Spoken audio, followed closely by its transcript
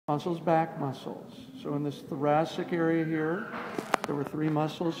Muscles, back muscles. So in this thoracic area here, there were 3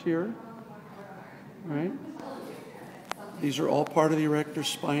 muscles here, right? These are all part of the erector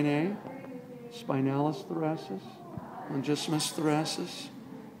spinae, spinalis thoracis, longissimus thoracis,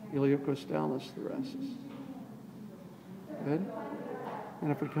 iliocostalis thoracis. Good.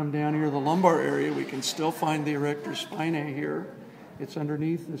 And if we come down here to the lumbar area, we can still find the erector spinae here. It's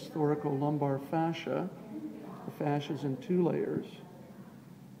underneath this thoracolumbar fascia. The fascia is in 2 layers.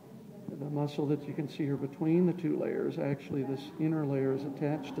 The muscle that you can see here between the 2 layers, actually this inner layer is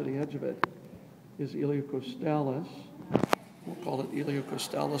attached to the edge of it, is iliocostalis. We'll call it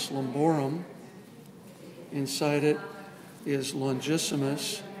iliocostalis lumborum. Inside it is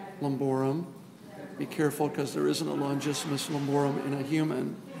longissimus lumborum. Be careful because there isn't a longissimus lumborum in a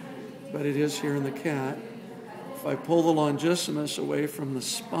human, but it is here in the cat. If I pull the longissimus away from the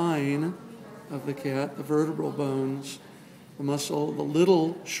spine of the cat, the vertebral bones, the muscle, the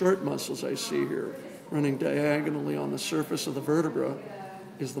little short muscles I see here running diagonally on the surface of the vertebra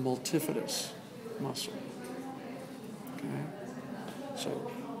is the multifidus muscle. Okay?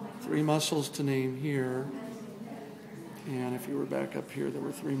 So 3 muscles to name here. And if you were back up here, there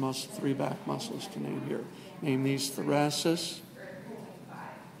were 3 back muscles to name here. Name these thoracis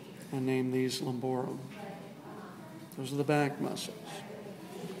and name these lumborum. Those are the back muscles.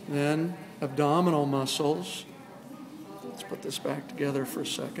 Then abdominal muscles. Let's put this back together for a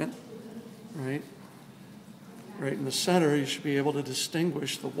second. Right in the center, you should be able to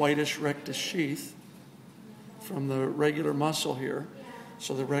distinguish the whitish rectus sheath from the regular muscle here.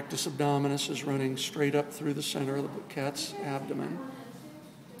 So the rectus abdominis is running straight up through the center of the cat's abdomen.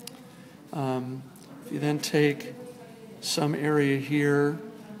 If you then take some area here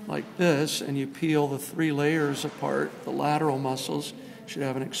like this and you peel the 3 layers apart, the lateral muscles should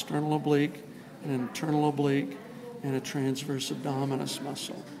have an external oblique, an internal oblique, and a transverse abdominis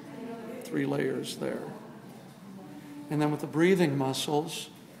muscle. 3 layers there. And then with the breathing muscles,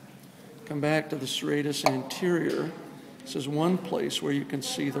 come back to the serratus anterior. This is one place where you can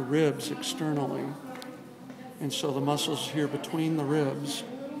see the ribs externally. And so the muscles here between the ribs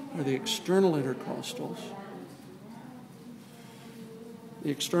are the external intercostals.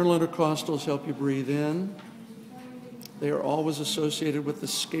 The external intercostals help you breathe in. They are always associated with the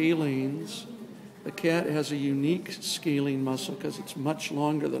scalenes. The cat has a unique scalene muscle because it's much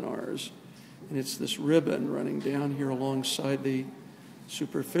longer than ours. And it's this ribbon running down here alongside the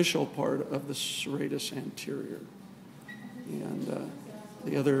superficial part of the serratus anterior. And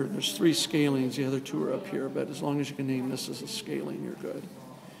there's 3 scalenes, the other 2 are up here, but as long as you can name this as a scalene, you're good.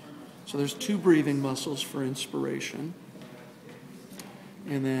 So there's 2 breathing muscles for inspiration.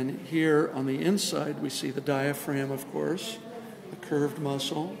 And then here on the inside, we see the diaphragm, of course, a curved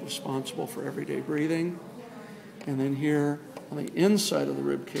muscle responsible for everyday breathing. And then here on the inside of the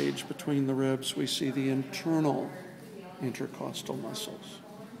rib cage, between the ribs, we see the internal intercostal muscles.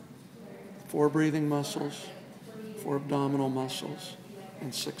 4 breathing muscles, 4 abdominal muscles,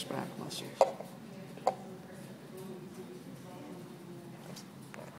 and 6 back muscles.